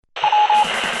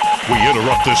We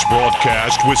interrupt this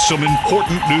broadcast with some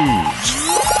important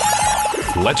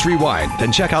news. Let's rewind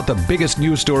and check out the biggest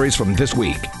news stories from this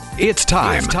week. It's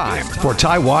time for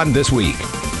Taiwan This Week.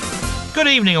 Good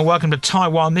evening and welcome to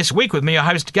Taiwan This Week with me, your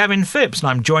host Gavin Phipps, and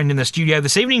I'm joined in the studio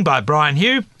this evening by Brian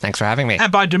Hugh. Thanks for having me.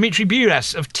 And by Dimitri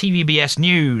Buras of TVBS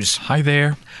News. Hi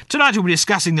there. Tonight we'll be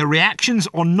discussing the reactions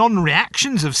or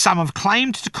non-reactions of some have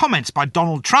claimed to comments by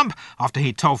Donald Trump after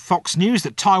he told Fox News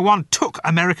that Taiwan took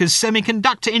America's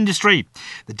semiconductor industry.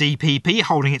 The DPP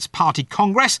holding its party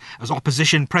congress as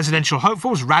opposition presidential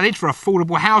hopefuls rallied for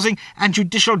affordable housing and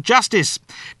judicial justice.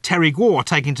 Terry Gore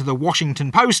taking to the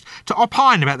Washington Post to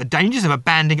opine about the dangers of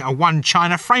abandoning a one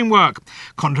China framework.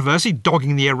 Controversy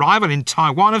dogging the arrival in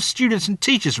Taiwan of students and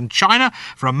teachers from China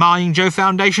for a Ma Ying-jeou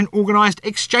Foundation organised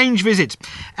exchange visit.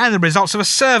 And the results of a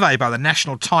survey by the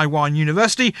National Taiwan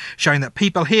University showing that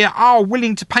people here are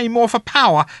willing to pay more for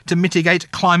power to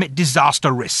mitigate climate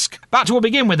disaster risk. But we'll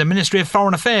begin with the Ministry of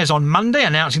Foreign Affairs on Monday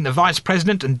announcing the Vice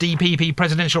President and DPP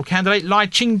presidential candidate Lai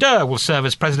Ching-te will serve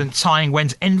as President Tsai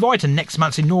Ing-wen's envoy to next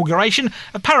month's inauguration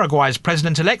of Paraguay's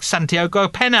President-elect Santiago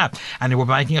Peña, and he will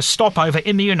be making a stopover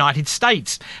in the United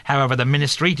States. However, the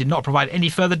ministry did not provide any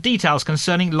further details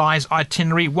concerning Lai's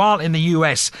itinerary while in the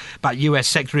US, but US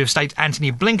Secretary of State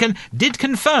Antony Blinken did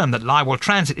confirm that Lai will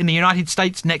transit in the United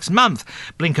States next month.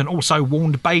 Blinken also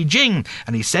warned Beijing,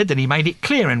 and he said that he made it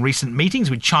clear in recent meetings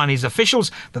with Chinese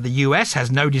officials that the US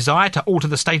has no desire to alter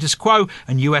the status quo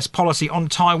and US policy on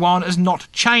Taiwan has not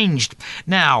changed.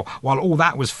 Now, while all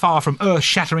that was far from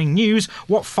earth-shattering news,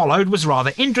 what followed was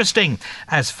rather interesting,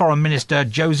 as Foreign Minister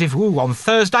Joseph Wu on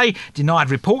Thursday denied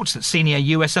reports that senior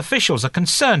US officials are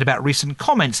concerned about recent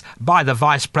comments by the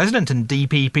Vice President and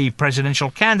DPP presidential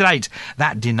candidate.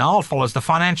 That denial follows the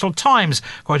Financial Times,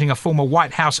 quoting a former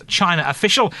White House China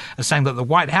official as saying that the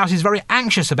White House is very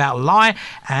anxious about Lai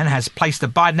and has placed the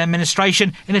Biden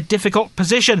administration in a difficult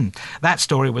position. That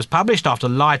story was published after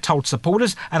Lai told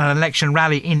supporters at an election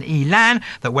rally in Ilan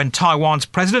that when Taiwan's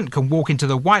president can walk into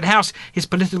the White House, his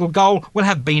political goal will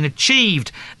have been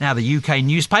achieved. Now, the UK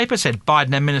newspaper said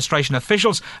Biden administration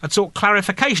officials had sought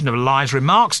clarification of Lai's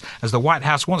remarks as the White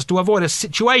House wants to avoid a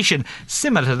situation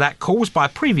similar to that caused by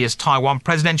previous Taiwan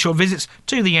presidential visits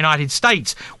to the United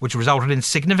States, which resulted in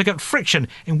significant friction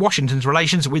in Washington's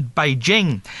relations with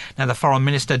Beijing. Now, the foreign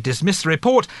minister dismissed the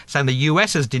report, saying the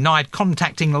US has denied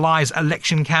contacting Lai's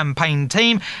election campaign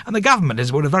team, and the government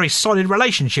has built a very solid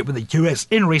relationship with the US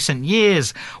in recent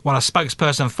years, while a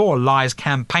spokesperson for Lai's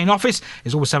campaign office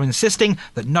is also insisting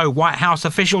that no White House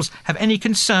officials have any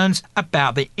concerns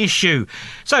about the issue.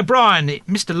 So, Brian,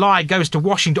 Mr. Lai goes to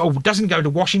Washington, or doesn't go to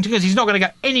Washington because he's not going to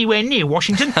go anywhere near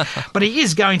Washington, but he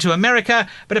is going to America.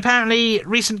 But apparently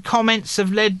recent comments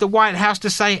have led the White House to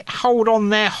say, hold on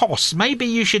there, Hoss, maybe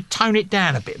you should tone it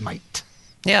down a bit, mate.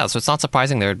 Yeah, so it's not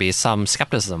surprising there would be some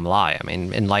skepticism Lai. I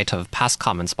mean, in light of past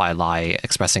comments by Lai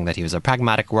expressing that he was a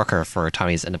pragmatic worker for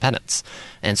Taiwanese independence.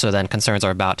 And so then concerns are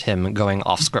about him going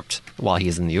off script while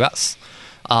he's in the U.S.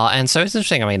 And so it's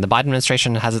interesting. I mean, the Biden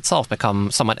administration has itself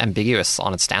become somewhat ambiguous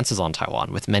on its stances on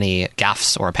Taiwan, with many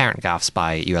gaffes or apparent gaffes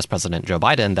by U.S. President Joe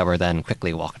Biden that were then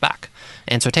quickly walked back.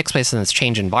 And so it takes place in this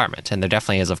changed environment. And there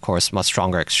definitely is, of course, much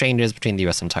stronger exchanges between the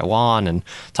U.S. and Taiwan and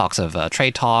talks of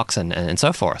trade talks and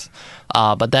so forth.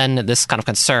 But then this kind of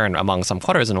concern among some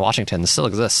quarters in Washington still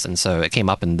exists. And so it came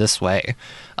up in this way.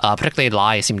 Particularly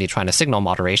Lai seemed to be trying to signal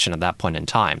moderation at that point in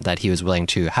time, that he was willing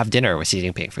to have dinner with Xi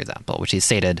Jinping, for example, which he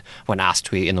stated when asked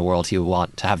who in the world he would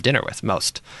want to have dinner with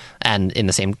most. And in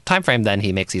the same time frame, then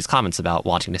he makes these comments about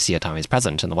wanting to see a Taiwanese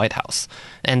president in the White House.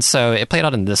 And so it played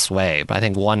out in this way. But I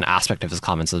think one aspect of his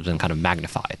comments has been kind of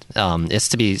magnified. It's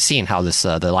to be seen how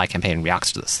the Lai campaign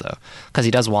reacts to this, though, because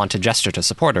he does want to gesture to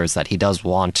supporters that he does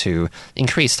want to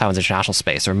increase Taiwan's international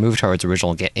space or move towards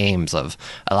original aims of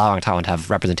allowing Taiwan to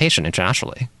have representation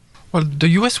internationally. Well, the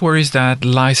U.S. worries that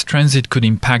Lai's transit could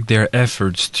impact their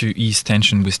efforts to ease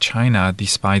tension with China,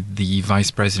 despite the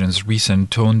vice president's recent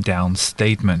toned-down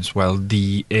statements. Well,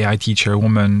 the AIT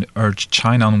chairwoman urged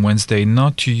China on Wednesday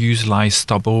not to use Lai's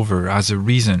stopover as a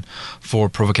reason for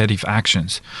provocative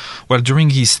actions. Well,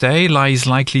 during his stay, Lai is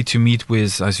likely to meet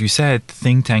with, as you said,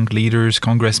 think tank leaders,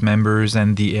 Congress members,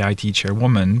 and the AIT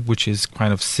chairwoman, which is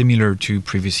kind of similar to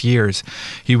previous years.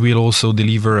 He will also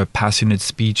deliver a passionate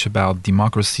speech about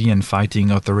democracy and fighting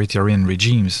authoritarian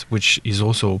regimes, which is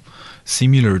also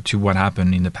similar to what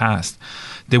happened in the past.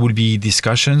 There will be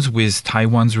discussions with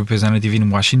Taiwan's representative in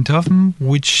Washington,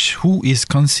 who is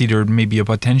considered maybe a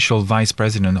potential vice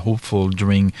president hopeful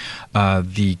during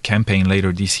the campaign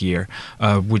later this year,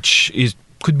 which is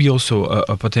could be also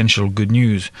a potential good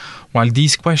news. While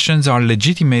these questions are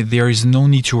legitimate, there is no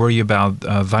need to worry about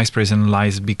Vice President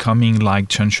Lai becoming like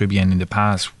Chen Shui-bian in the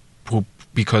past,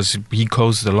 because he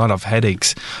caused a lot of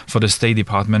headaches for the State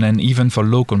Department and even for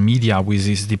local media with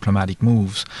his diplomatic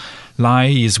moves. Lai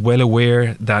is well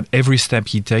aware that every step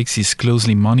he takes is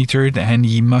closely monitored, and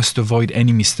he must avoid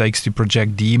any mistakes to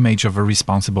project the image of a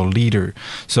responsible leader.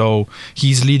 So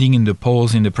he's leading in the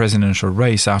polls in the presidential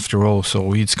race after all,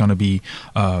 so it's going to be,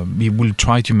 he will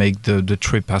try to make the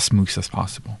trip as smooth as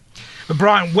possible. But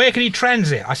Brian, where can he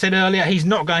transit? I said earlier he's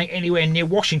not going anywhere near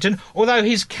Washington, although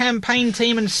his campaign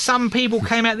team and some people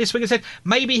came out this week and said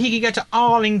maybe he could go to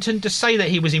Arlington to say that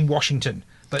he was in Washington.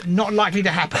 But not likely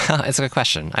to happen. It's a good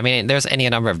question. I mean, there's any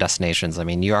number of destinations. I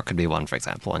mean, New York could be one, for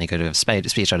example, and he could have a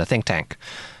speech at a think tank.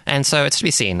 And so it's to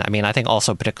be seen. I mean, I think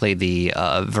also particularly the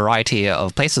variety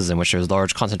of places in which there's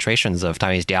large concentrations of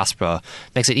Taiwanese diaspora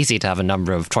makes it easy to have a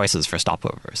number of choices for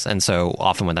stopovers. And so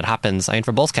often when that happens, I mean,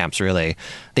 for both camps, really,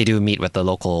 they do meet with the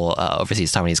local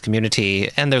overseas Taiwanese community,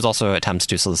 and there's also attempts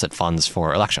to solicit funds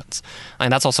for elections.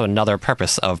 And that's also another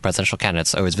purpose of presidential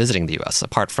candidates always visiting the U.S.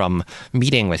 Apart from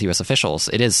meeting with U.S. officials,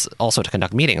 it is also to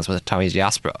conduct meetings with Taiwanese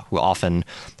diaspora, who often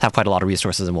have quite a lot of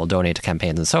resources and will donate to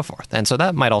campaigns and so forth. And so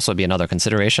that might also be another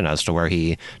consideration as to where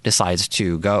he decides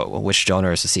to go, which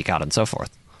donors to seek out, and so forth.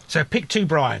 So pick two,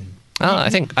 Brian. I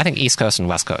think East Coast and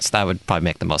West Coast. That would probably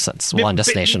make the most sense. One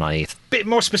destination on each. Bit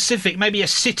more specific, maybe a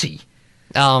city.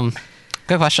 Good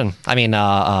question. I mean,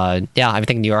 I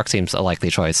think New York seems a likely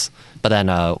choice. But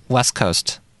then West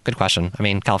Coast, good question. I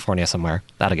mean, California somewhere.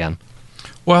 That again.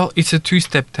 Well, it's a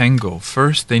two-step tango.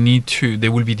 First,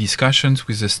 there will be discussions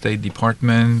with the State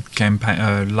Department,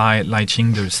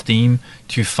 lighting their steam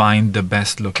to find the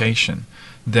best location.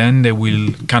 Then they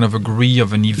will kind of agree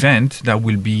of an event that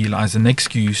will be as an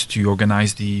excuse to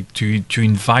organize to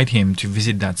invite him to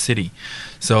visit that city.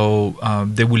 So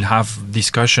they will have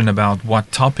discussion about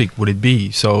what topic would it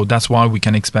be. So that's why we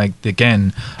can expect,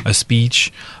 again, a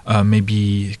speech,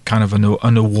 maybe kind of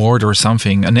an award or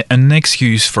something, an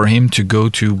excuse for him to go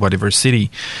to whatever city.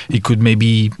 He could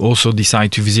maybe also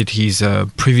decide to visit his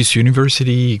previous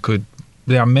university. He could.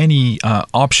 There are many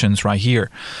options right here.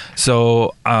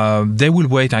 So they will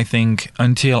wait, I think,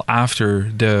 until after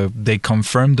they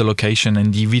confirm the location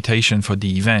and the invitation for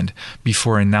the event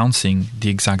before announcing the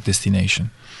exact destination.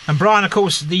 And Brian, of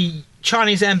course, the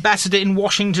Chinese ambassador in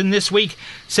Washington this week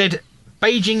said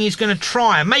Beijing is going to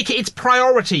try and make it its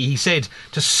priority, he said,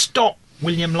 to stop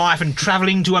William Lai from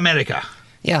travelling to America.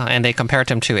 Yeah, and they compared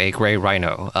him to a gray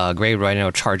rhino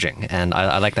charging. And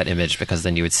I like that image because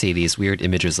then you would see these weird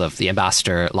images of the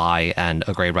ambassador, Lai, and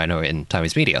a gray rhino in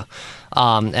Taiwanese media.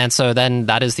 And so then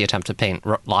that is the attempt to paint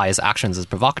Lai's actions as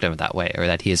provocative that way, or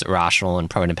that he is irrational and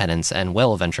pro-independence and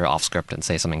will venture off script and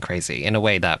say something crazy in a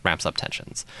way that ramps up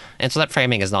tensions. And so that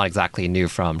framing is not exactly new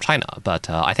from China,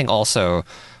 but I think also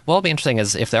what will be interesting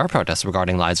is if there are protests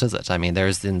regarding Lai's visit. I mean,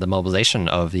 there's the mobilization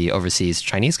of the overseas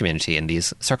Chinese community in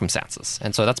these circumstances.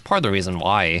 And so that's part of the reason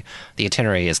why the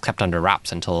itinerary is kept under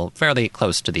wraps until fairly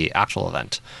close to the actual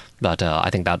event. But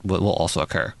I think that will also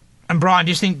occur. And Brian,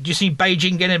 do you see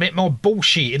Beijing getting a bit more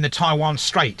bullshit in the Taiwan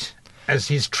Strait as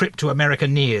his trip to America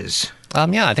nears?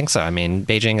 Yeah, I think so. I mean,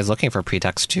 Beijing is looking for a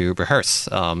pretext to rehearse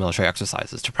military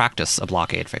exercises, to practice a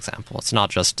blockade, for example. It's not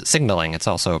just signaling, it's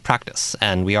also practice.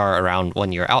 And we are around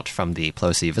 1 year out from the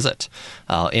Pelosi visit,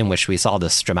 in which we saw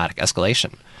this dramatic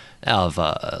escalation of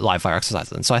live fire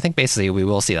exercises. And so I think basically we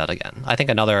will see that again. I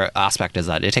think another aspect is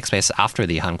that it takes place after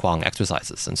the Hankuang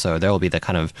exercises. And so there will be the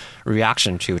kind of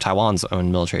reaction to Taiwan's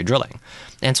own military drilling.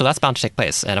 And so that's bound to take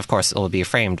place. And of course, it will be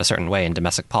framed a certain way in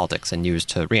domestic politics and used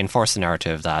to reinforce the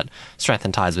narrative that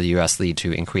strengthened ties with the U.S. lead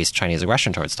to increased Chinese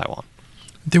aggression towards Taiwan.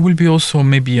 There will be also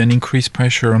maybe an increased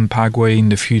pressure on Paraguay in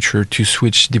the future to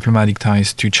switch diplomatic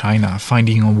ties to China,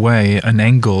 finding a way, an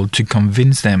angle to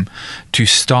convince them to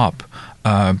stop,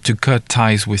 to cut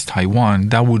ties with Taiwan.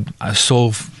 That would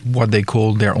solve what they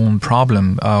call their own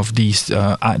problem of these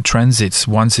transits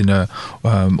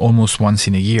almost once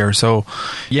in a year. So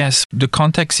yes, the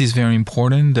context is very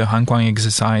important. The Hankuang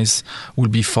exercise will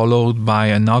be followed by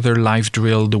another live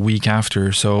drill the week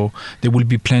after. So there will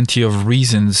be plenty of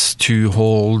reasons to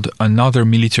hold another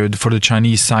for the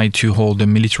Chinese side to hold a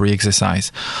military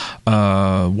exercise.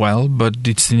 But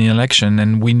it's an election,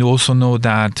 and we also know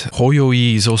that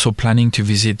Hoyoi is also planning to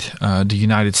visit the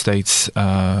United States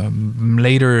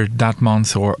later that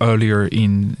month or earlier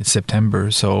in September.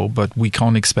 But we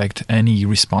can't expect any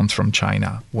response from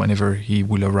China whenever he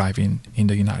will arrive in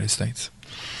the United States.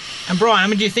 And Brian,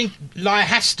 do you think Lai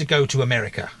has to go to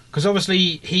America? Because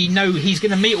obviously he's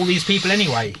going to meet all these people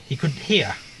anyway. He could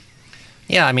hear.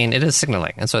 Yeah, I mean, it is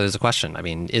signaling. And so there's a question. I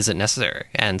mean, is it necessary?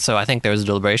 And so I think there was a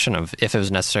deliberation of if it was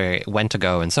necessary, when to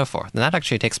go, and so forth. And that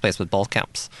actually takes place with both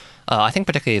camps. I think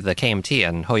particularly the KMT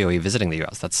and Hoyoi visiting the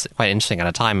U.S., that's quite interesting at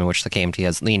a time in which the KMT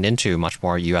has leaned into much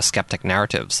more U.S. skeptic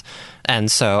narratives.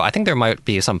 And so I think there might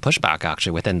be some pushback,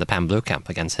 actually, within the Pan Blue camp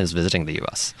against his visiting the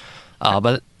U.S.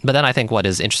 But then I think what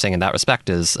is interesting in that respect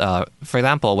is, for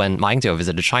example, when Ma Ying-jeou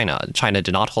visited China, China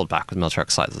did not hold back with military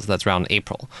exercises. That's around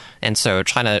April. And so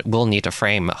China will need to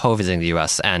frame Ho visiting the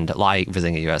U.S. and Lai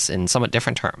visiting the U.S. in somewhat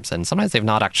different terms. And sometimes they've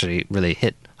not actually really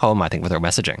hit home, I think, with their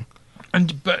messaging.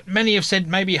 But many have said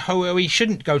maybe Hoyoi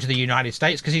shouldn't go to the United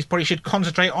States because he probably should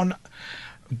concentrate on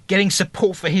getting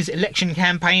support for his election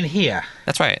campaign here.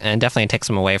 That's right, and it definitely takes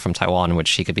him away from Taiwan,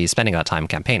 which he could be spending that time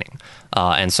campaigning.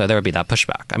 And so there would be that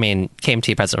pushback. I mean,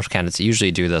 KMT presidential candidates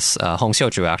usually do this. Hong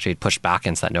Xiuju actually pushed back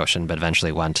against that notion, but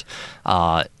eventually went.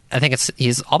 I think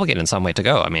he's obligated in some way to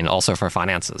go. I mean, also for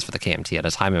finances for the KMT at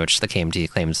a time in which the KMT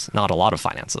claims not a lot of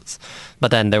finances.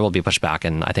 But then there will be pushback,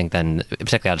 and I think then,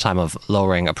 particularly at a time of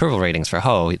lowering approval ratings for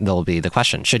Ho, there will be the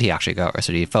question, should he actually go, or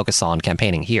should he focus on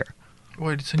campaigning here?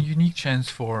 Well, it's a unique chance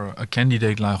for a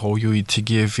candidate like Hoyoi to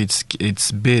give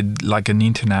its bid like an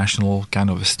international kind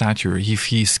of a stature. If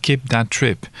he skipped that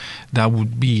trip, that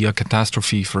would be a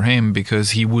catastrophe for him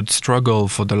because he would struggle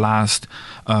for the last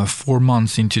 4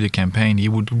 months into the campaign. He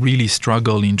would really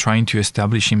struggle in trying to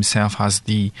establish himself as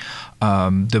the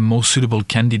most suitable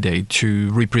candidate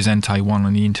to represent Taiwan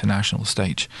on the international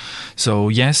stage. So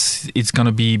yes, it's going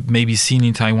to be maybe seen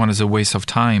in Taiwan as a waste of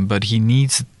time, but he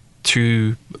needs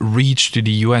to reach to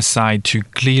the US side to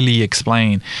clearly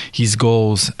explain his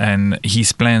goals and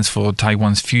his plans for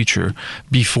Taiwan's future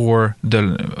before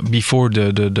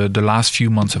the last few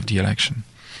months of the election.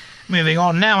 Moving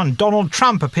on now, and Donald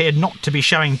Trump appeared not to be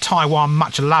showing Taiwan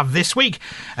much love this week,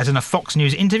 as in a Fox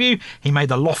News interview, he made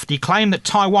the lofty claim that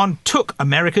Taiwan took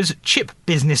America's chip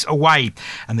business away,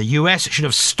 and the US should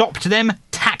have stopped them,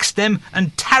 taxed them,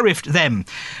 and tariffed them.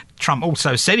 Trump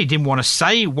also said he didn't want to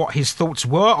say what his thoughts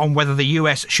were on whether the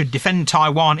US should defend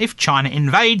Taiwan if China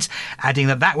invades, adding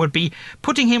that that would be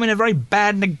putting him in a very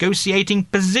bad negotiating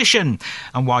position.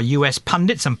 And while US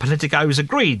pundits and politicos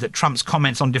agreed that Trump's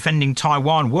comments on defending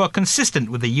Taiwan were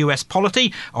consistent with the US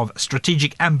policy of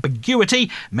strategic ambiguity,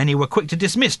 many were quick to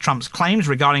dismiss Trump's claims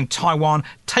regarding Taiwan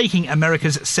taking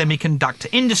America's semiconductor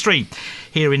industry.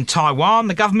 Here in Taiwan,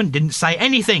 the government didn't say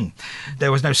anything.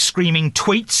 There was no screaming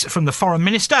tweets from the foreign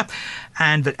minister,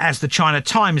 and that, as the China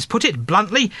Times put it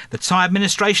bluntly, the Tsai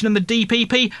administration and the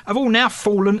DPP have all now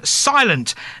fallen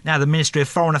silent. Now, the Ministry of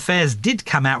Foreign Affairs did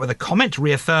come out with a comment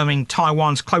reaffirming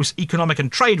Taiwan's close economic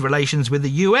and trade relations with the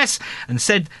US and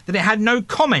said that it had no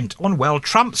comment on, well,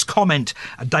 Trump's comment.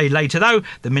 A day later, though,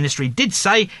 the ministry did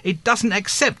say it doesn't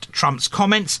accept Trump's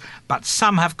comments, but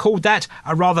some have called that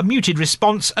a rather muted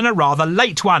response and a rather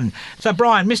late one. So,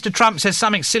 Brian, Mr. Trump says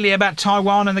something silly about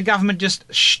Taiwan and the government just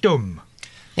stum.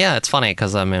 Yeah, it's funny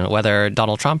because, I mean, whether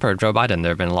Donald Trump or Joe Biden,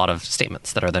 there have been a lot of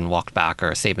statements that are then walked back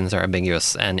or statements are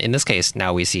ambiguous. And in this case,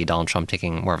 now we see Donald Trump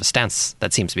taking more of a stance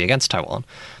that seems to be against Taiwan.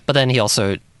 But then he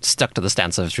also stuck to the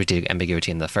stance of strategic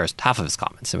ambiguity in the first half of his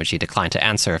comments, in which he declined to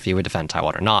answer if he would defend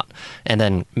Taiwan or not, and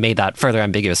then made that further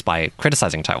ambiguous by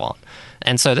criticizing Taiwan.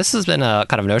 And so this has been a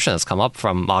kind of notion that's come up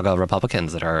from MAGA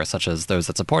Republicans that are such as those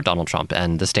that support Donald Trump,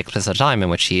 and this takes place at a time in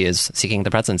which he is seeking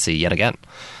the presidency yet again.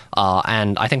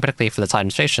 And I think particularly for the Tsai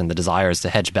administration, the desire is to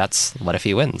hedge bets. What if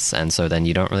he wins? And so then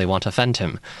you don't really want to offend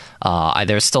him.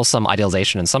 There's still some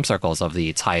idealization in some circles of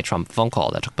the Tsai-Trump phone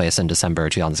call that took place in December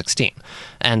 2016.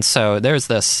 And so there's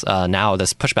this now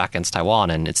this pushback against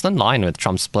Taiwan, and it's in line with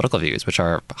Trump's political views, which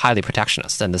are highly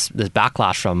protectionist. And this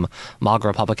backlash from MAGA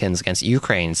Republicans against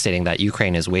Ukraine, stating that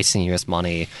Ukraine is wasting U.S.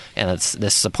 money and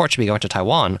this support should be going to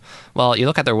Taiwan. Well, you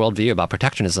look at their worldview about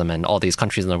protectionism and all these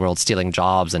countries in the world stealing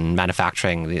jobs and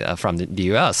manufacturing from the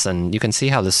U.S., and you can see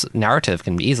how this narrative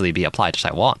can easily be applied to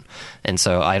Taiwan. And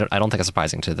so I don't think it's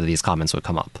surprising that these comments would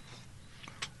come up.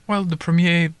 Well, the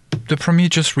premier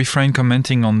just refrained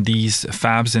commenting on these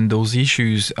fabs and those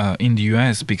issues in the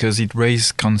U.S. because it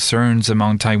raised concerns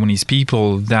among Taiwanese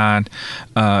people that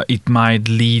it might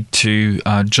lead to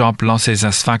job losses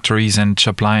as factories and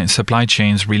supply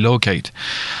chains relocate.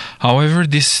 However,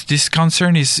 this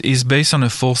concern is based on a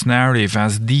false narrative,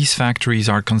 as these factories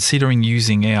are considering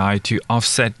using AI to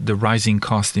offset the rising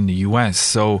cost in the U.S.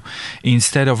 So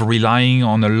instead of relying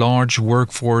on a large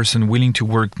workforce and willing to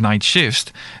work night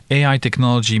shifts, AI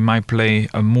technology might play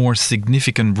a more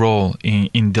significant role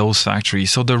in those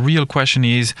factories. So the real question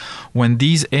is, when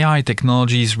these AI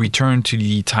technologies return to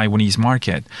the Taiwanese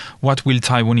market, what will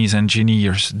Taiwanese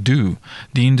engineers do?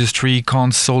 The industry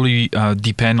can't solely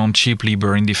depend on cheap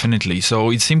labor indefinitely. So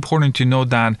it's important to note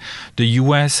that the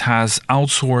US has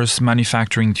outsourced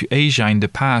manufacturing to Asia in the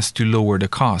past to lower the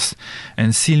cost.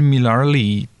 And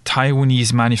similarly,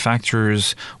 Taiwanese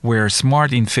manufacturers were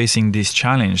smart in facing this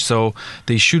challenge, so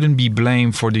they shouldn't be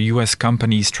blamed for the US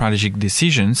companies' strategic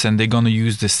decisions, and they're going to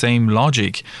use the same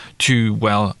logic to,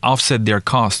 offset their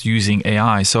costs using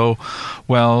AI. So,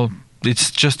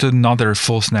 it's just another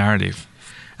false narrative.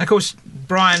 Of course,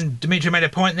 Brian, Dimitri made a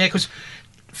point there, because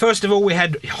first of all, we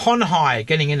had Honhai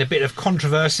getting in a bit of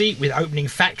controversy with opening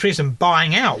factories and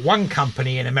buying out one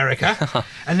company in America.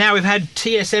 And now we've had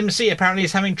TSMC apparently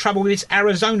is having trouble with its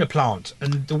Arizona plant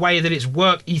and the way that its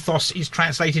work ethos is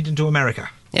translated into America.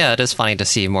 Yeah, it is funny to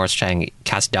see Morris Chang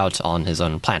cast doubt on his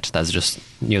own plant that's just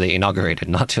newly inaugurated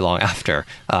not too long after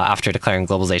declaring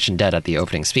globalization dead at the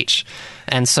opening speech.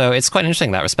 And so it's quite interesting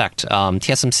in that respect.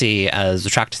 TSMC is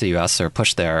attracted to the U.S. or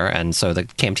pushed there, and so the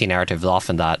KMT narrative is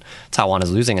often that Taiwan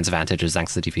is losing its advantages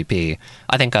thanks to the DPP.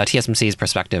 I think TSMC's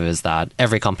perspective is that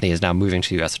every company is now moving to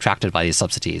the U.S. attracted by these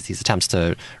subsidies, these attempts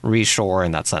to reshore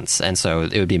in that sense. And so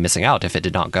it would be missing out if it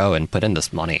did not go and put in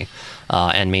this money.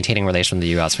 And maintaining relations with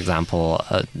the U.S., for example,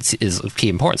 is of key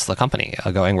importance to the company,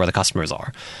 going where the customers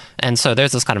are. And so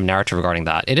there's this kind of narrative regarding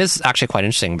that. It is actually quite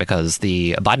interesting because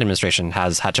the Biden administration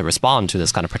has had to respond to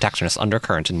this kind of protectionist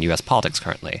undercurrent in U.S. politics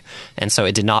currently. And so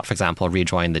it did not, for example,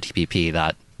 rejoin the TPP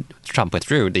that Trump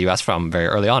withdrew the U.S. from very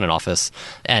early on in office,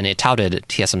 and it touted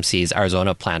TSMC's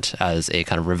Arizona plant as a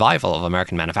kind of revival of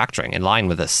American manufacturing in line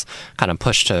with this kind of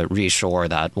push to reshore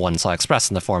that one saw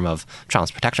expressed in the form of Trump's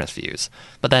protectionist views.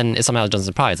 But then it somehow doesn't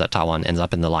surprise that Taiwan ends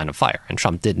up in the line of fire, and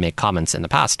Trump did make comments in the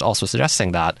past also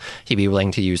suggesting that he'd be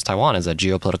willing to use Taiwan as a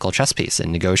geopolitical chess piece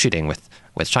in negotiating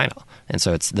with China. And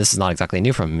so this is not exactly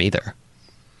new from him either.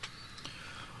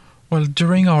 Well,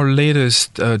 during our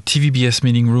latest TVBS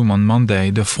meeting room on Monday,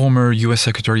 the former U.S.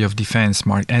 Secretary of Defense,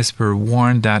 Mark Esper,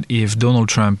 warned that if Donald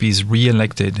Trump is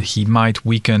re-elected, he might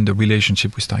weaken the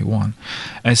relationship with Taiwan.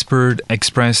 Esper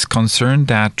expressed concern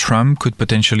that Trump could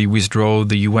potentially withdraw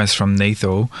the U.S. from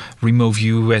NATO, remove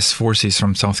U.S. forces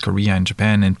from South Korea and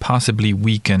Japan, and possibly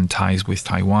weaken ties with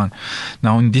Taiwan.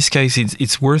 Now, in this case,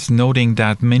 it's worth noting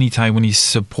that many Taiwanese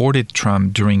supported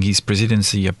Trump during his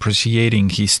presidency, appreciating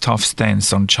his tough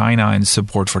stance on China and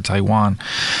support for Taiwan.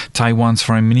 Taiwan's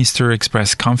foreign minister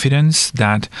expressed confidence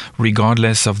that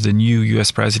regardless of the new U.S.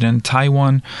 president,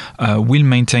 Taiwan will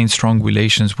maintain strong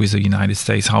relations with the United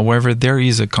States. However, there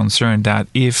is a concern that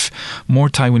if more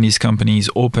Taiwanese companies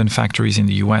open factories in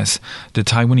the U.S., the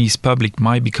Taiwanese public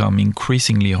might become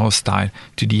increasingly hostile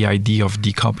to the idea of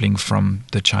decoupling from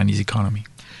the Chinese economy.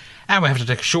 And we have to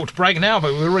take a short break now,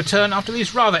 but we'll return after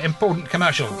these rather important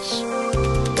commercials.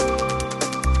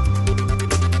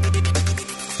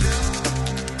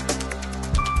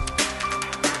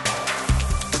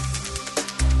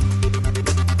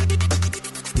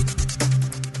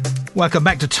 Welcome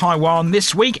back to Taiwan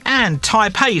This Week, and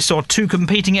Taipei saw two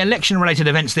competing election-related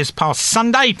events this past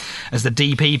Sunday as the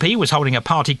DPP was holding a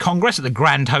party congress at the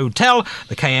Grand Hotel.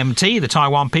 The KMT, the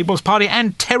Taiwan People's Party,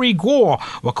 and Terry Guo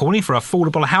were calling for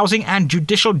affordable housing and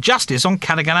judicial justice on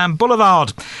Kadagalan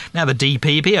Boulevard. Now, the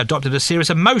DPP adopted a series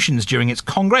of motions during its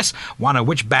congress, one of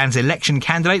which bans election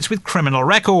candidates with criminal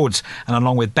records, and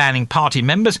along with banning party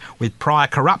members with prior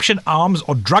corruption, arms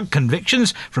or drug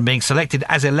convictions from being selected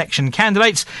as election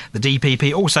candidates, the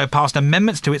DPP also passed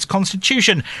amendments to its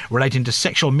constitution relating to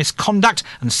sexual misconduct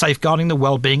and safeguarding the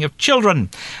well-being of children.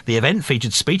 The event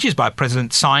featured speeches by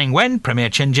President Tsai Ing-wen, Premier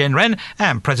Chen Chien-jen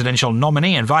and presidential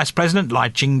nominee and Vice President Lai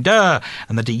Ching-te.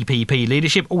 And the DPP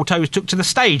leadership also took to the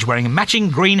stage wearing matching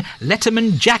green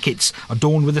Letterman jackets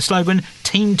adorned with the slogan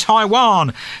Team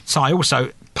Taiwan. Tsai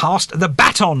also passed the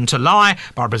baton to Lai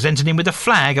by presenting him with the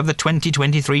flag of the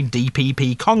 2023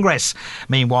 DPP Congress.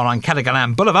 Meanwhile, on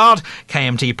Kadagalan Boulevard,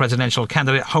 KMT presidential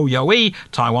candidate Ho Yo-i,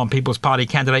 Taiwan People's Party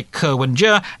candidate Ke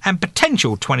Wen-je, and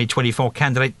potential 2024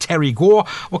 candidate Terry Guo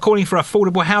were calling for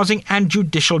affordable housing and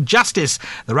judicial justice.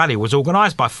 The rally was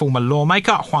organised by former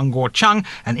lawmaker Huang Guochang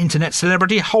and internet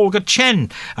celebrity Holger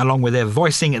Chen. Along with their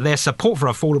voicing their support for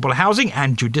affordable housing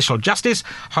and judicial justice,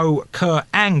 Ho, Ke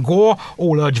and Guo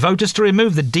all urged voters to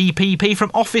remove the the DPP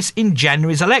from office in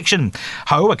January's election.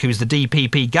 Ho accused the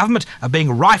DPP government of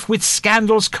being rife with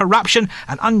scandals, corruption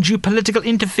and undue political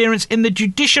interference in the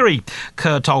judiciary.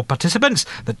 Kerr told participants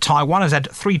that Taiwan has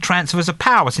had 3 transfers of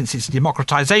power since its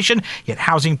democratisation, yet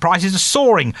housing prices are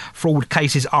soaring, fraud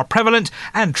cases are prevalent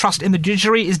and trust in the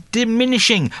judiciary is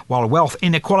diminishing, while wealth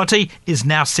inequality is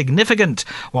now significant.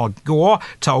 While Gore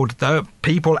told the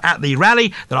people at the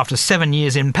rally that after 7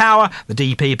 years in power, the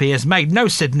DPP has made no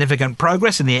significant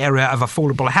progress in the area of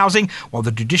affordable housing, while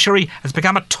the judiciary has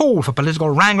become a tool for political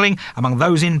wrangling among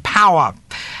those in power.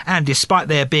 And despite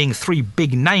there being 3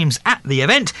 big names at the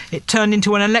event, it turned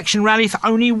into an election rally for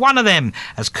only one of them,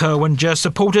 as Kerr and Jer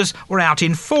supporters were out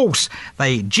in force.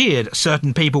 They jeered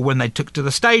certain people when they took to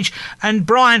the stage, and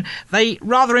Brian, they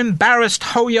rather embarrassed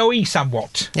Ho Yo-i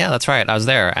somewhat. Yeah, that's right. I was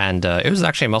there, and it was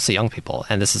actually mostly young people,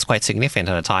 and this is quite significant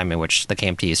at a time in which the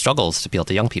KMT struggles to appeal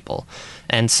to young people.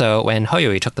 And so when Ho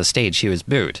Yo-i took the stage, he was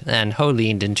booed, and Ho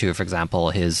leaned into, for example,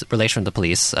 his relation with the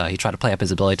police. He tried to play up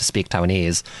his ability to speak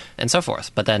Taiwanese, and so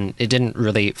forth. But then it didn't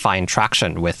really find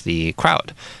traction with the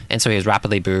crowd, and so he was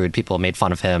rapidly booed. People made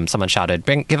fun of him. Someone shouted,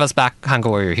 give us back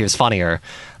Hangul. He was funnier.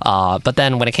 But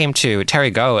then when it came to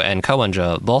Terry Go and Ko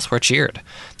Wen-je, both were cheered.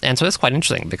 And so it's quite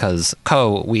interesting because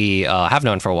Ko, we have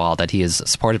known for a while that he is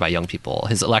supported by young people.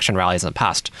 His election rallies in the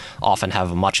past often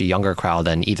have a much younger crowd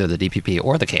than either the DPP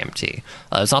or the KMT.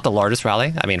 It's not the largest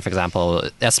rally. I mean, for example,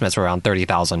 estimates were around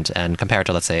 30,000, and compared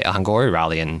to, let's say, a Hangul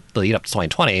rally in the lead up to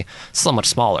 2020, still much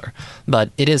smaller. But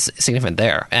it is significant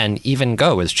there. And even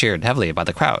Go is cheered heavily by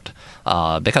the crowd.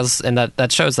 And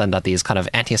that shows then that these kind of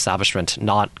anti-establishment,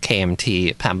 not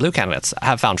KMT pan-blue candidates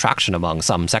have found traction among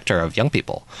some sector of young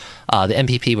people. The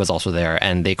MPP was also there,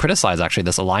 and they criticized actually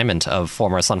this alignment of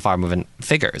former Sunflower Movement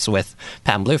figures with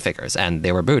pan-blue figures, and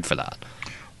they were booed for that.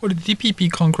 Well, the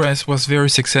DPP Congress was very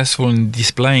successful in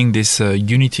displaying this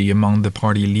unity among the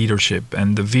party leadership,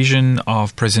 and the vision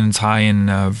of President Tsai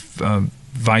and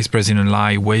Vice President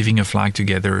Lai waving a flag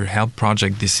together helped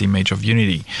project this image of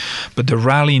unity. But the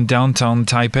rally in downtown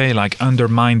Taipei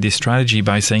undermined this strategy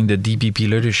by saying the DPP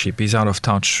leadership is out of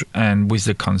touch and with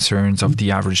the concerns of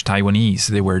the average Taiwanese.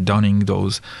 They were donning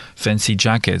those fancy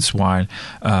jackets while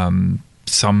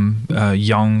some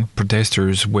young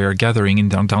protesters were gathering in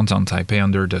downtown Taipei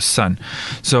under the sun.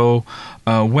 So,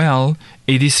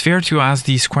 it is fair to ask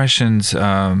these questions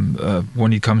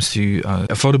when it comes to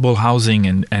affordable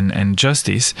housing and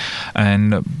justice,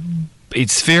 and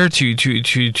it's fair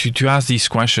to ask these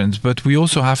questions. But we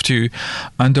also have to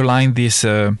underline this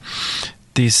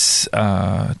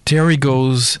Terry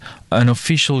Go's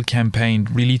unofficial campaign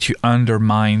really to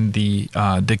undermine the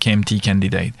KMT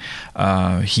candidate.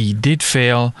 He did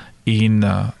fail in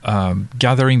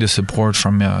gathering the support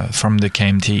from the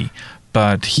KMT.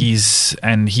 But he's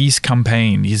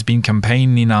been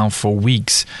campaigning now for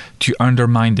weeks to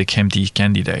undermine the KMT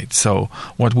candidate. So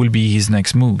what will be his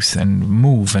next move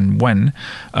and when?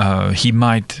 He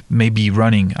might maybe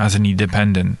running as an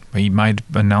independent. He might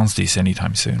announce this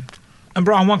anytime soon. And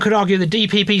Brian, one could argue the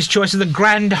DPP's choice of the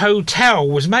Grand Hotel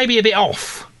was maybe a bit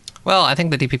off. Well, I think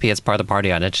the DPP is part of the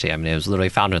party identity. I mean, it was literally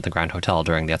founded at the Grand Hotel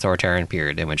during the authoritarian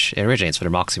period in which it originates for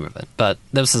the democracy movement. But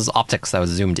this is optics that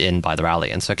was zoomed in by the rally,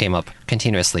 and so it came up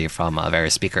continuously from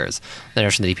various speakers. The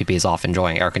notion the DPP is off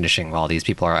enjoying air conditioning while these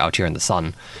people are out here in the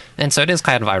sun. And so it is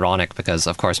kind of ironic because,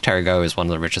 of course, Terry Go is one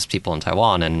of the richest people in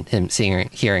Taiwan, and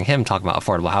hearing him talk about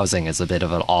affordable housing is a bit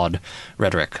of an odd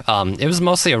rhetoric. It was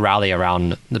mostly a rally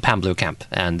around the pan-blue camp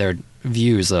and their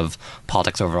views of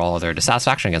politics overall, their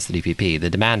dissatisfaction against the DPP. The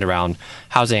demand around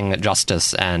housing,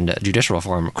 justice, and judicial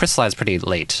reform crystallized pretty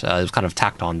late. It was kind of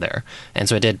tacked on there. And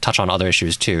so it did touch on other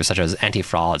issues too, such as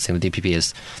anti-fraud, saying the DPP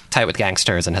is tight with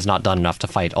gangsters and has not done enough to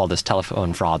fight all this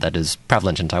telephone fraud that is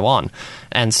prevalent in Taiwan.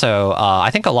 And so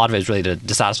I think a lot of it is really the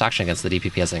dissatisfaction against the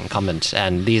DPP as an incumbent.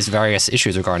 And these various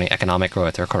issues regarding economic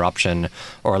growth or corruption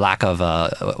or lack of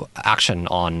action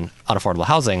on unaffordable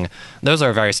housing, those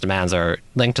are various demands that are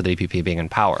linked to the DPP being in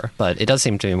power. But it does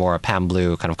seem to be more a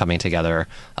pan-blue kind of coming together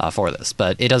for this.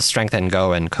 But it does strengthen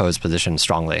Go and Ko's position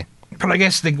strongly. But I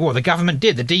guess the government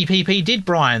did. The DPP did,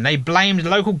 Brian. They blamed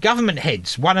local government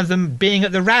heads, one of them being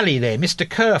at the rally there, Mr.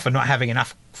 Kerr, for not having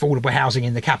enough affordable housing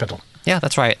in the capital. Yeah,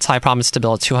 that's right. Tsai promised to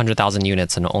build 200,000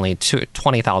 units and only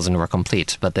 20,000 were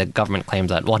complete, but the government claims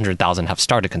that 100,000 have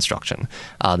started construction.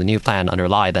 The new plan under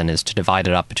Lai then is to divide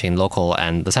it up between local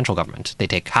and the central government. They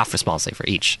take half responsibility for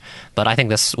each. But I think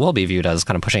this will be viewed as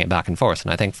kind of pushing it back and forth,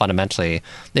 and I think fundamentally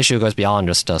the issue goes beyond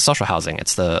just social housing.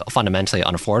 It's the fundamentally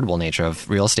unaffordable nature of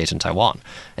real estate in Taiwan.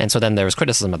 And so then there was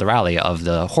criticism at the rally of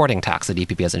the hoarding tax the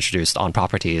DPP has introduced on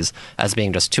properties as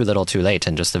being just too little too late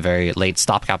and just a very late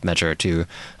stopgap measure to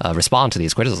respond to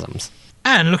these criticisms.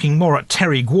 And looking more at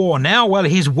Terry Guo now, well,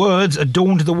 his words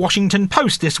adorned the Washington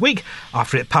Post this week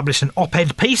after it published an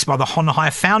op-ed piece by the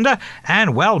Honhai founder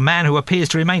and, well, man who appears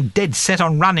to remain dead set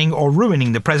on running or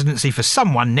ruining the presidency for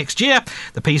someone next year.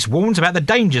 The piece warns about the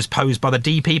dangers posed by the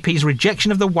DPP's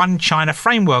rejection of the One China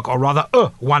framework, or rather,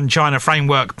 One China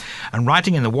framework. And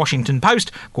writing in the Washington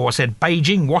Post, Guo said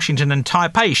Beijing, Washington and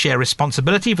Taipei share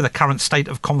responsibility for the current state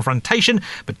of confrontation,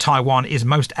 but Taiwan is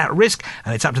most at risk,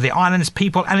 and it's up to the island's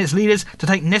people and its leaders to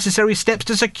take necessary steps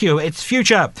to secure its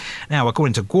future. Now,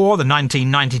 according to Guo, the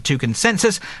 1992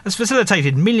 consensus has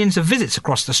facilitated millions of visits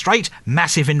across the strait,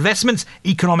 massive investments,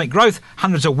 economic growth,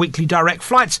 hundreds of weekly direct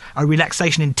flights, a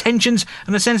relaxation in tensions,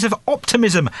 and a sense of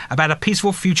optimism about a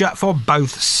peaceful future for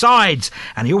both sides.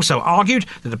 And he also argued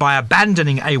that by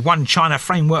abandoning a One China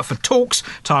framework for talks,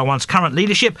 Taiwan's current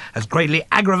leadership has greatly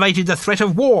aggravated the threat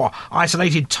of war,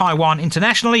 isolated Taiwan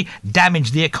internationally,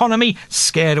 damaged the economy,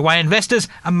 scared away investors,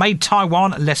 and made Taiwan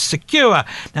less secure.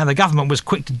 Now, the government was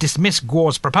quick to dismiss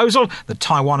Guo's proposal that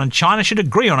Taiwan and China should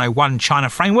agree on a One China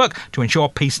framework to ensure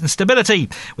peace and stability,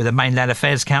 with the Mainland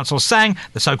Affairs Council saying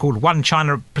the so-called One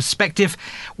China perspective,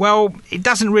 well, it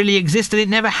doesn't really exist and it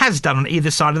never has done on either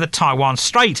side of the Taiwan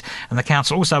Strait. And the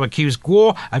council also accused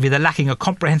Guo of either lacking a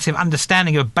comprehensive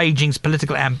understanding of Beijing's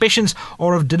political ambitions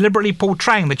or of deliberately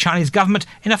portraying the Chinese government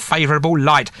in a favourable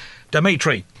light.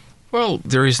 Dimitri. Well,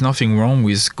 there is nothing wrong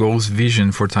with Guo's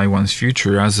vision for Taiwan's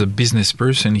future. As a business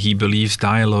person, he believes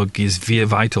dialogue is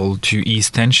vital to ease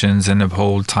tensions and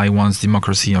uphold Taiwan's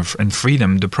democracy and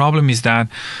freedom. The problem is that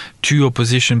two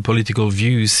opposition political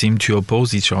views seem to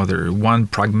oppose each other, one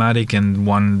pragmatic and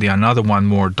another one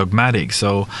more dogmatic.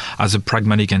 So as a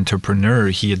pragmatic entrepreneur,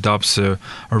 he adopts a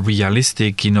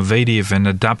realistic, innovative and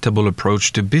adaptable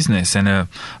approach to business, and a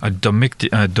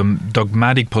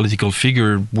dogmatic political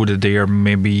figure would adhere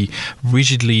maybe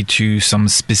rigidly to some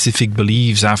specific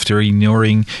beliefs after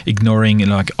ignoring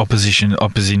like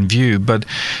opposing view. But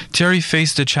Terry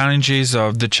faced the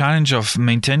challenge of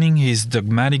maintaining his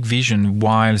dogmatic vision,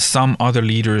 while some other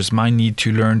leaders might need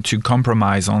to learn to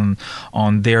compromise on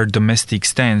their domestic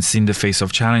stance in the face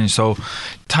of challenge. So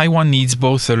Taiwan needs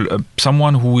both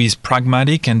someone who is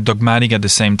pragmatic and dogmatic at the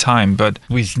same time, but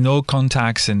with no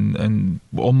contacts and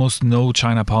almost no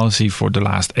China policy for the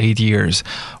last 8 years.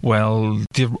 Well,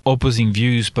 the opposing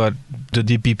views, but the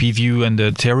DPP view and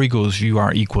the Terry Guo's view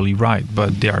are equally right,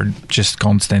 but they are just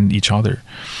can't stand each other.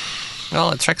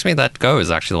 Well, it strikes me that Guo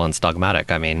is actually the one that's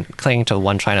dogmatic. I mean, clinging to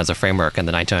One China as a framework in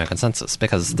the 1999 consensus,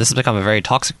 because this has become a very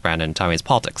toxic brand in Taiwanese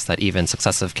politics, that even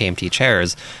successive KMT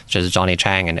chairs, such as Johnny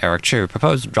Chang and Eric Chu,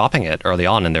 proposed dropping it early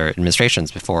on in their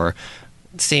administrations before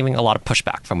seeing a lot of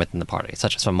pushback from within the party,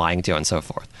 such as from Ma Ying-jeou and so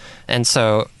forth. And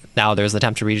so now there's the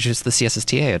attempt to reduce the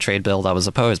CSSTA, a trade bill that was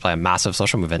opposed by a massive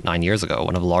social movement 9 years ago,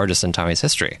 one of the largest in Taiwanese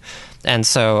history. And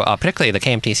so particularly the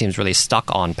KMT seems really stuck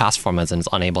on past formulas and is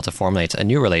unable to formulate a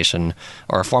new relation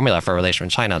or a formula for a relation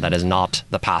with China that is not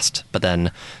the past, but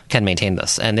then can maintain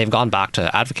this. And they've gone back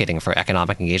to advocating for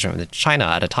economic engagement with China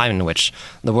at a time in which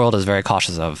the world is very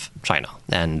cautious of China.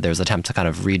 And there's an attempt to kind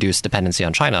of reduce dependency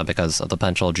on China because of the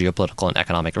potential geopolitical and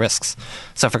economic risks.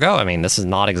 So for Guo, I mean, this is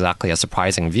not exactly a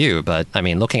surprising view, but I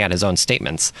mean, looking at his own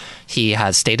statements, he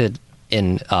has stated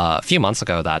a few months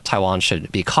ago that Taiwan should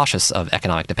be cautious of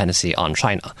economic dependency on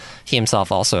China. He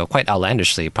himself also quite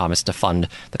outlandishly promised to fund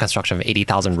the construction of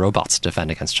 80,000 robots to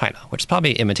defend against China, which is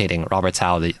probably imitating Robert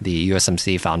Cao, the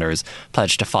USMC founder's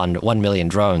pledge to fund 1 million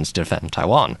drones to defend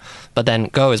Taiwan. But then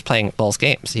Guo is playing both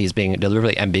games. He's being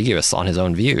deliberately ambiguous on his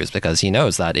own views because he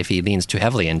knows that if he leans too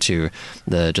heavily into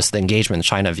the engagement in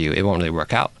China view, it won't really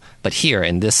work out. But here,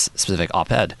 in this specific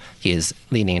op-ed, he is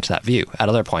leaning into that view. At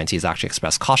other points, he's actually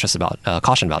expressed caution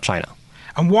about China.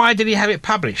 And why did he have it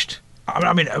published?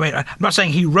 I mean, I'm not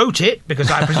saying he wrote it, because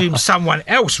I presume someone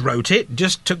else wrote it,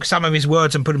 just took some of his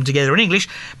words and put them together in English.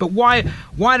 But why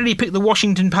did he pick the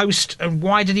Washington Post, and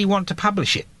why did he want to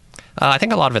publish it? I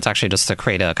think a lot of it's actually just to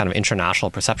create a kind of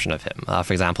international perception of him.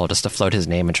 For example, just to float his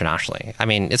name internationally. I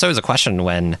mean, it's always a question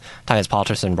when Taiwanese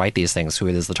politicians write these things, who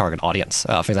is the target audience?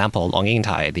 For example, Long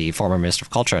Ying-tai, the former Minister of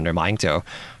Culture under Ma Ying-jeou,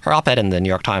 her op-ed in the New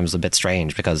York Times was a bit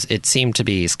strange because it seemed to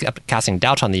be casting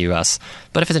doubt on the U.S.,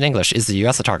 but if it's in English, is the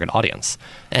U.S. the target audience?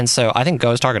 And so I think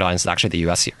Guo's target audience is actually the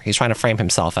U.S. here. He's trying to frame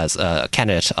himself as a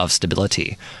candidate of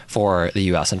stability for the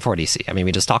U.S. and for D.C. I mean,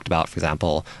 we just talked about, for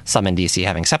example, some in D.C.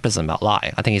 having skepticism about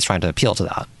Lai. I think he's trying to appeal to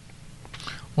that.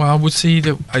 Well, I would say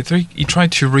that I think he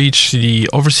tried to reach the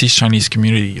overseas Chinese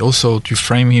community, also to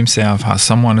frame himself as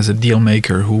someone as a deal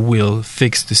maker who will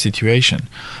fix the situation.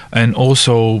 And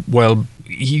also, well,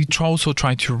 he also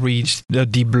tried to reach the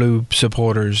Deep Blue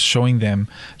supporters, showing them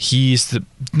he is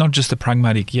not just a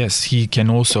pragmatic, yes, he can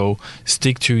also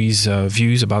stick to his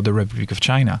views about the Republic of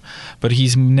China. But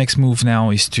his next move now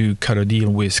is to cut a deal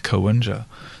with Ko-Wen-je.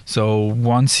 So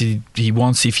once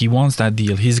if he wants that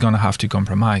deal, he's going to have to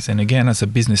compromise. And again, as a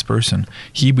business person,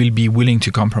 he will be willing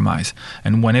to compromise.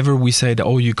 And whenever we said,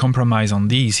 oh, you compromise on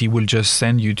these, he will just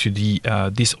send you to the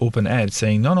this open ad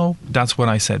saying, no, that's what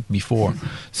I said before.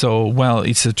 So, well,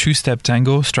 it's a two-step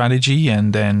tango strategy,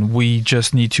 and then we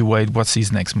just need to wait what's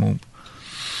his next move.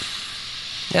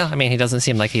 Yeah, I mean, he doesn't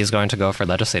seem like he's going to go for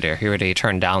legislator. He already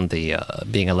turned down the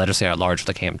being a legislator at large for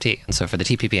the KMT. And so for the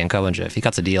TPP and Ko-Wen-je, if he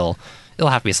cuts a deal,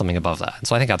 it'll have to be something above that. And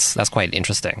so I think that's quite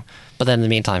interesting. But then in the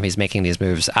meantime, he's making these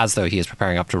moves as though he is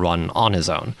preparing up to run on his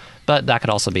own. But that could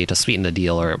also be to sweeten the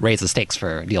deal or raise the stakes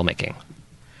for deal making.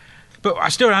 But I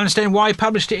still don't understand why he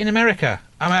published it in America.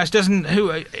 I mean,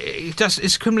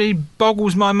 it completely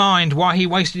boggles my mind why he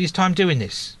wasted his time doing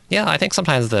this. Yeah, I think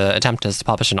sometimes the attempt is to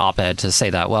publish an op-ed to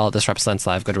say that, well, this represents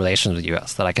that I have good relations with the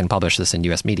U.S., that I can publish this in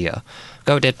U.S. media.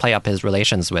 Go did play up his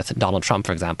relations with Donald Trump,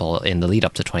 for example, in the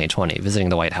lead-up to 2020, visiting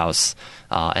the White House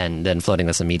and then floating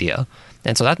this in media.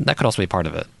 And so that could also be part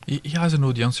of it. He has an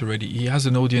audience already. He has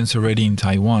an audience already in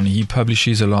Taiwan. He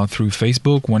publishes a lot through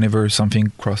Facebook. Whenever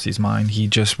something crosses his mind, he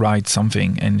just writes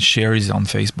something and shares it on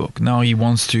Facebook. Now he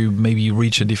wants to maybe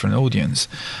reach a different audience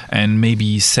and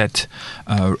maybe set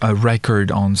a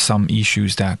record on some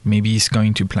issues that maybe he's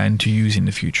going to plan to use in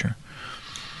the future.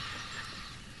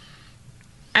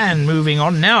 And moving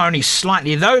on now, only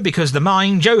slightly though, because the Ma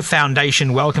Ying-jeou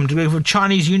Foundation welcomed a group of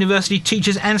Chinese university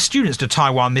teachers and students to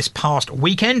Taiwan this past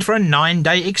weekend for a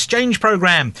 9-day exchange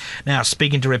program. Now,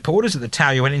 speaking to reporters at the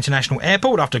Taoyuan International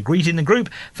Airport after greeting the group,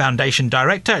 Foundation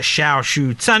Director Xiao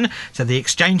Shu-Zhen said the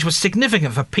exchange was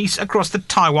significant for peace across the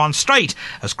Taiwan Strait,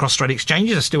 as cross-strait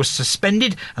exchanges are still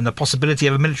suspended and the possibility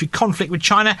of a military conflict with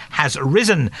China has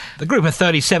risen. The group of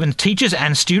 37 teachers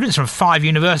and students from 5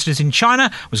 universities in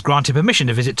China was granted permission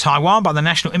to visit Taiwan by the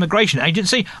National Immigration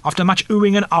Agency after much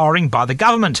oohing and ahhing by the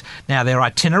government. Now, their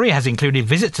itinerary has included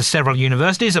visits to several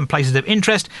universities and places of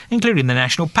interest, including the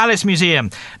National Palace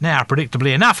Museum. Now,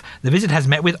 predictably enough, the visit has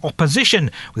met with opposition,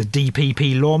 with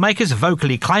DPP lawmakers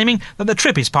vocally claiming that the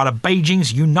trip is part of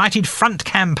Beijing's United Front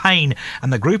campaign,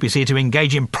 and the group is here to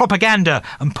engage in propaganda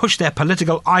and push their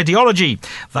political ideology.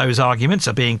 Those arguments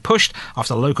are being pushed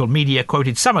after local media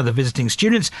quoted some of the visiting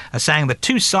students as saying the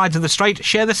two sides of the strait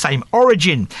share the same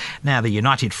origin. Now, the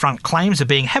United Front claims are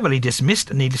being heavily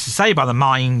dismissed, needless to say, by the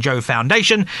Ma Ying-jeou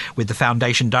Foundation, with the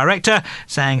foundation director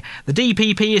saying the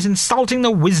DPP is insulting the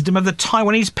wisdom of the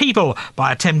Taiwanese people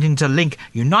by attempting to link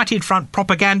United Front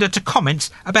propaganda to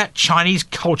comments about Chinese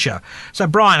culture. So,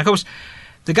 Brian, of course,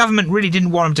 the government really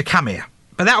didn't want them to come here.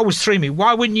 But that always threw me.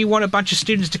 Why wouldn't you want a bunch of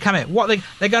students to come here?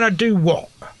 They're going to do what?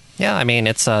 Yeah, I mean,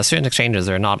 it's student exchanges.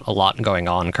 There are not a lot going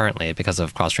on currently because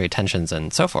of cross-strait tensions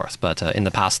and so forth. But in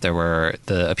the past, there were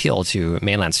the appeal to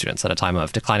mainland students at a time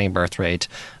of declining birth rate,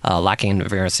 lacking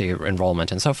university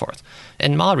enrollment, and so forth.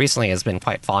 And Ma recently has been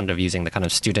quite fond of using the kind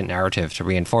of student narrative to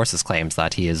reinforce his claims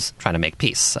that he is trying to make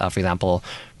peace. For example,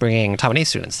 bringing Taiwanese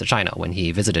students to China when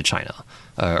he visited China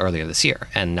earlier this year.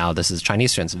 And now this is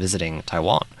Chinese students visiting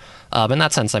Taiwan. In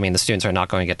that sense, I mean, the students are not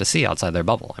going to get to see outside their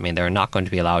bubble. I mean, they're not going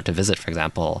to be allowed to visit, for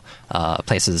example,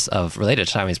 places related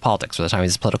to Taiwanese politics or the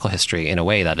Taiwanese political history in a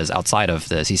way that is outside of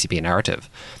the CCP narrative.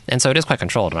 And so it is quite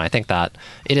controlled, and I think that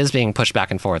it is being pushed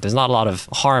back and forth. There's not a lot of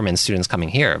harm in students coming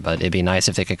here, but it'd be nice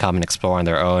if they could come and explore on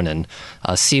their own and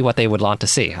see what they would want to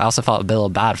see. I also felt a little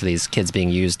bad for these kids being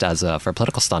used as for a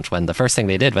political stunt when the first thing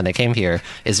they did when they came here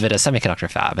is visit a semiconductor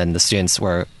fab, and the students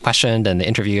were questioned and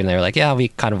interviewed, and they were like, yeah, we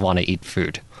kind of want to eat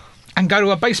food. And go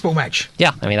to a baseball match.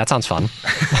 Yeah, I mean, that sounds fun.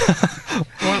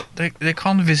 Well, they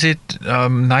can't visit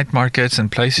night markets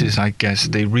and places, I guess,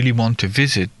 they really want to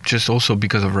visit, just also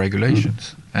because of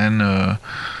regulations. And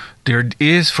there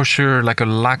is for sure like a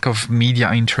lack of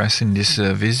media interest in this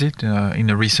visit. In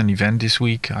a recent event this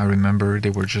week, I remember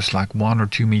there were just like 1 or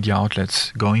 2 media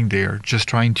outlets going there, just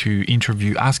trying to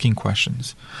interview, asking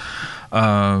questions.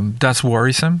 That's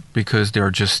worrisome because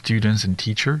they're just students and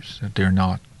teachers. They're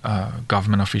not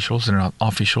government officials, they're not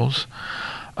officials.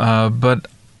 But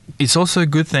it's also a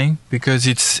good thing because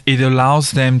it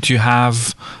allows them to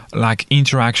have like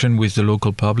interaction with the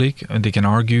local public, and they can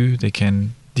argue, they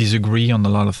can disagree on a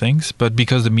lot of things. But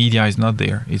because the media is not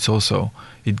there,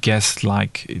 it gives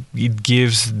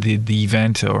the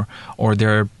event or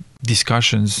their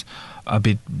discussions a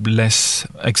bit less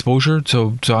exposure.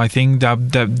 So I think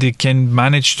that they can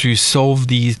manage to solve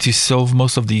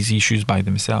most of these issues by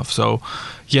themselves. So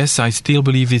yes, I still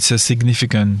believe it's a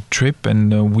significant trip,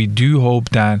 and we do hope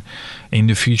that in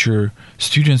the future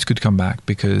students could come back,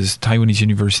 because Taiwanese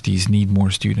universities need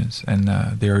more students, and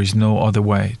there is no other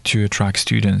way to attract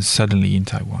students suddenly in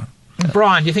Taiwan.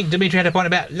 Brian, do you think Dimitri had a point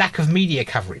about lack of media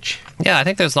coverage? Yeah, I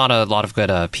think there's not a lot of good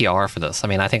PR for this. I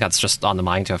mean, I think that's just on the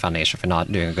Myeongjo Foundation for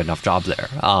not doing a good enough job there,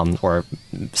 or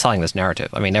selling this narrative.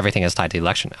 I mean, everything is tied to the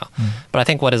election now. But I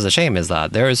think what is a shame is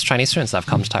that there is Chinese students that have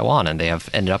come to Taiwan, and they have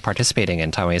ended up participating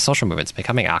in Taiwanese social movements,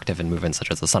 becoming active in movements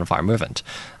such as the Sunflower Movement.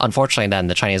 Unfortunately, then,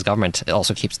 the Chinese government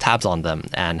also keeps tabs on them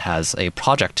and has a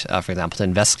project, for example, to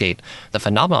investigate the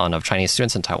phenomenon of Chinese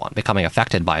students in Taiwan becoming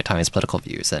affected by Taiwanese political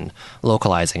views and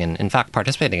localizing and, in fact,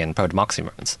 participating in pro-democracy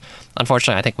movements.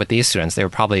 Unfortunately, I think with these students, they were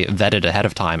probably vetted ahead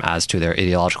of time as to their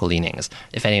ideological leanings.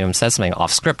 If any of them says something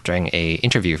off script during a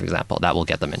interview, for example, that will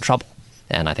get them in trouble.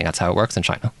 And I think that's how it works in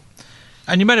China.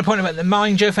 And you made a point about the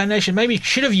Myeongjo Foundation. Maybe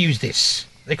should have used this.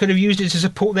 They could have used it to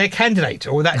support their candidate,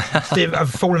 or that have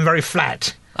fallen very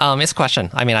flat. It's a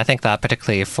question. I mean, I think that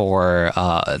particularly for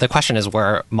the question is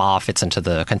where Ma fits into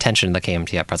the contention in the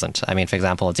KMT at present. I mean, for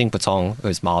example, Jing Putong,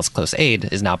 who's Ma's close aide,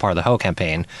 is now part of the Ho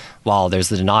campaign, while there's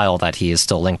the denial that he is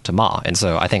still linked to Ma. And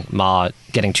so I think Ma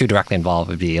getting too directly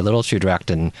involved would be a little too direct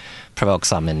and provoke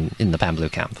some in the Pan Blue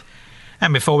camp.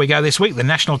 And before we go this week, the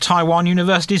National Taiwan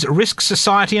University's Risk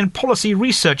Society and Policy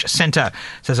Research Centre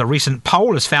says a recent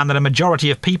poll has found that a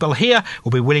majority of people here will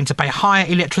be willing to pay higher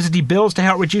electricity bills to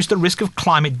help reduce the risk of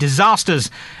climate disasters.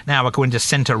 Now, according to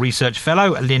Centre Research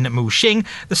Fellow Lin Mu-Xing,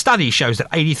 the study shows that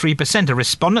 83% of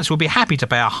respondents will be happy to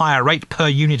pay a higher rate per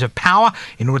unit of power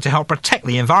in order to help protect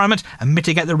the environment and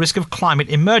mitigate the risk of climate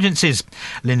emergencies.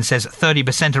 Lin says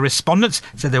 30% of respondents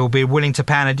said they will be willing to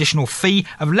pay an additional fee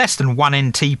of less than 1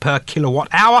 NT per kilowatt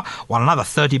hour, while another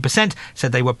 30%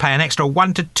 said they would pay an extra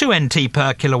 1 to 2 NT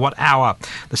per kilowatt hour.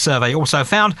 The survey also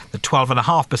found that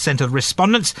 12.5% of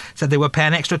respondents said they would pay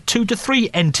an extra 2 to 3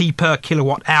 NT per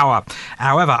kilowatt hour.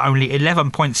 However, only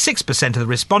 11.6% of the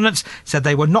respondents said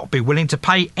they would not be willing to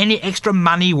pay any extra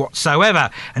money whatsoever.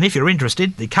 And if you're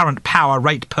interested, the current power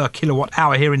rate per kilowatt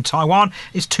hour here in Taiwan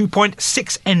is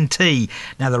 2.6 NT.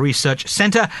 Now, the research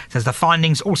centre says the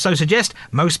findings also suggest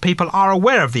most people are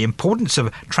aware of the importance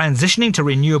of transitioning to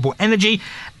renewable energy,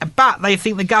 but they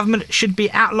think the government should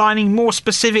be outlining more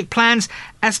specific plans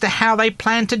as to how they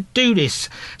plan to do this.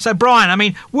 So, Brian, I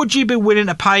mean, would you be willing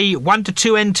to pay 1 to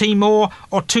 2 NT more,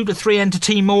 or 2 to 3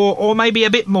 NT more, or maybe a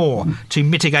bit more to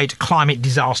mitigate climate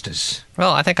disasters?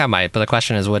 Well, I think I might, but the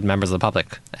question is, would members of the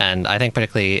public? And I think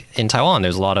particularly in Taiwan,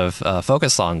 there's a lot of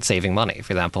focus on saving money.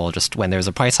 For example, just when there's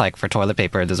a price hike for toilet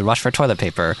paper, there's a rush for toilet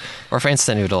paper or for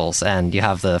instant noodles. And you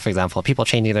have for example, people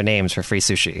changing their names for free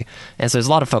sushi. And so there's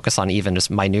a lot of focus on even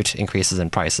just minute increases in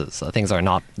prices. Things are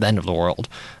not the end of the world.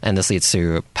 And this leads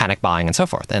to panic buying and so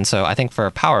forth. And so I think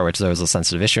for power, which is always a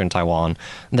sensitive issue in Taiwan,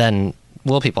 then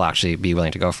will people actually be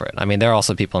willing to go for it? I mean, there are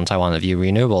also people in Taiwan that view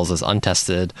renewables as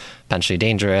untested, potentially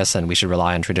dangerous, and we should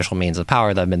rely on traditional means of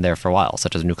power that have been there for a while,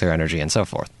 such as nuclear energy and so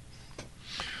forth.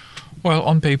 Well,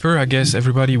 on paper, I guess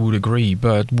everybody would agree,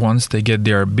 but once they get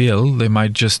their bill, they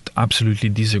might just absolutely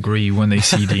disagree when they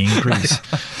see the increase.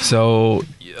 So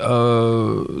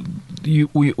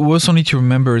we also need to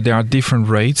remember there are different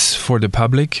rates for the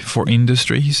public, for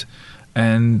industries.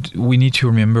 And we need to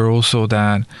remember also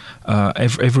that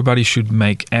everybody should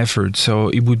make effort. So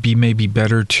it would be maybe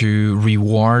better to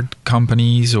reward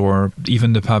companies or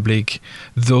even the public,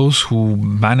 those who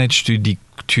manage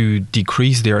to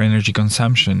decrease their energy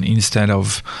consumption, instead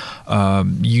of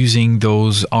using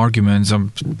those arguments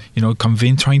of,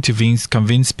 trying to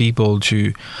convince people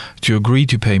to agree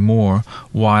to pay more,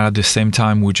 while at the same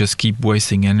time we just keep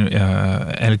wasting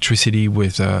electricity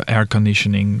with air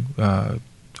conditioning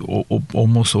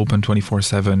almost open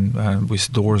 24/7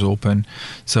 with doors open.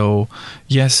 So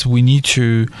yes, we need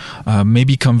to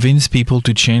maybe convince people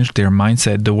to change their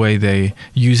mindset, the way they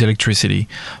use electricity.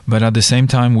 But at the same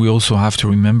time, we also have to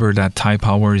remember that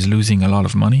Taipower is losing a lot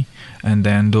of money. And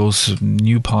then those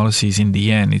new policies, in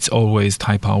the end, it's always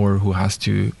Taipower who has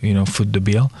to, foot the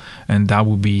bill. And that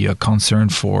would be a concern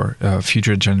for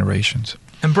future generations.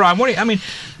 And Brian,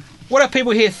 what do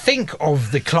people here think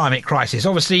of the climate crisis?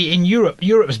 Obviously, in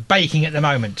Europe's baking at the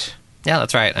moment. Yeah,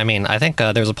 that's right. I mean, I think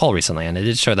there was a poll recently, and it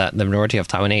did show that the majority of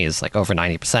Taiwanese, like over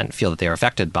 90%, feel that they are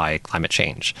affected by climate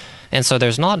change. And so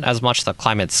there's not as much the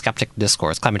climate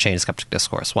change skeptic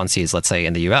discourse one sees, let's say,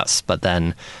 in the US. But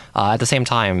then at the same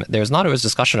time, there's not always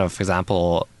discussion of, for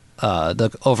example,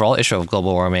 the overall issue of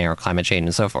global warming or climate change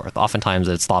and so forth. Oftentimes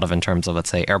it's thought of in terms of, let's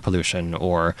say, air pollution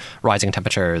or rising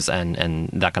temperatures and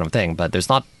that kind of thing. But there's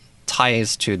not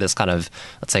ties to this kind of,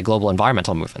 let's say, global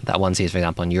environmental movement that one sees, for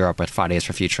example, in Europe with Fridays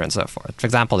for Future and so forth. For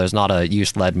example, there's not a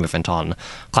youth-led movement on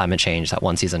climate change that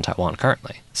one sees in Taiwan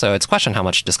currently. So it's a question how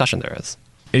much discussion there is.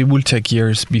 It will take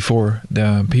years before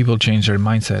the people change their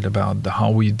mindset about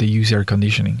how they use air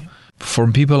conditioning. For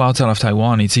people outside of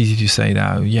Taiwan, it's easy to say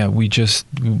that,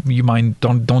 you might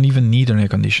don't even need an air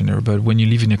conditioner. But when you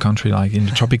live in a country like in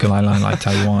a tropical island like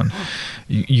Taiwan,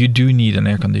 you do need an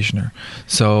air conditioner.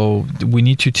 So we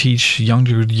need to teach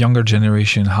younger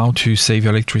generation how to save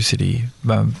electricity,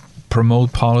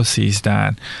 promote policies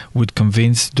that would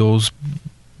convince those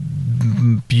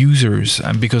users,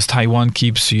 and because Taiwan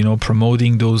keeps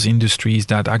promoting those industries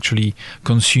that actually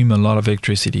consume a lot of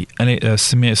electricity, and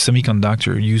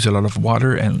semiconductor use a lot of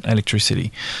water and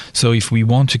electricity. So if we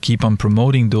want to keep on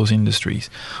promoting those industries,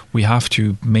 we have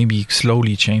to maybe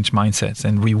slowly change mindsets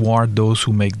and reward those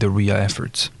who make the real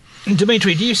efforts.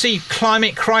 Dimitri, do you see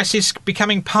climate crisis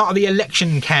becoming part of the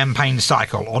election campaign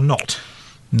cycle or not?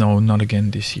 No, not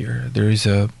again this year. There is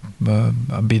a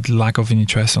bit lack of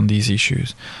interest on these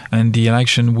issues, and the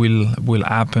election will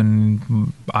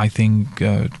happen, I think,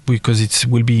 because it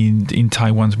will be in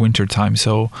Taiwan's winter time.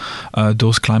 So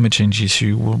those climate change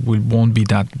issues won't be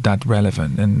that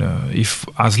relevant. And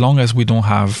as long as we don't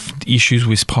have issues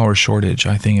with power shortage,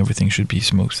 I think everything should be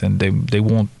smooth, and they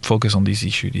won't focus on this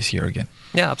issue this year again.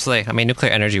 Yeah, absolutely. I mean,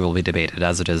 nuclear energy will be debated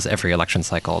as it is every election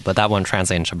cycle, but that won't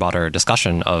translate into broader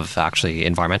discussion of actually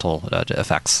environmental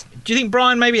effects. Do you think,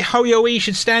 Brian, maybe Ho Yo-i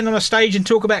should stand on a stage and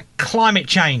talk about climate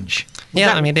change?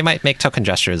 I mean, they might make token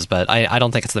gestures, but I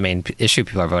don't think it's the main issue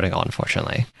people are voting on,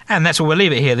 unfortunately. And that's where we'll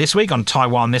leave it here this week on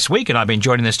Taiwan This Week. And I've been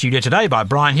joined in the studio today by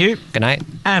Brian Hugh. Good night.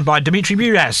 And by Dimitri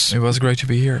Buras. It was great to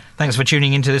be here. Thanks for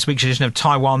tuning into this week's edition of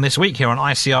Taiwan This Week here on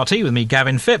ICRT with me,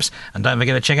 Gavin Phipps. And don't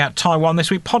forget to check out Taiwan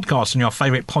This Week podcast on your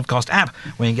favourite podcast app,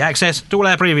 where you can get access to all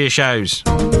our previous shows.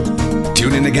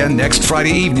 Tune in again next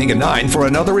Friday evening at 9 for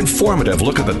another informative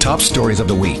look at the top stories of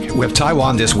the week with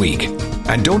Taiwan This Week.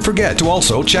 And don't forget to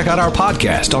also check out our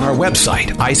podcast on our website,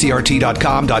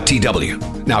 icrt.com.tw.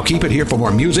 Now keep it here for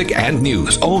more music and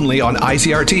news only on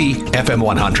ICRT FM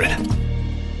 100.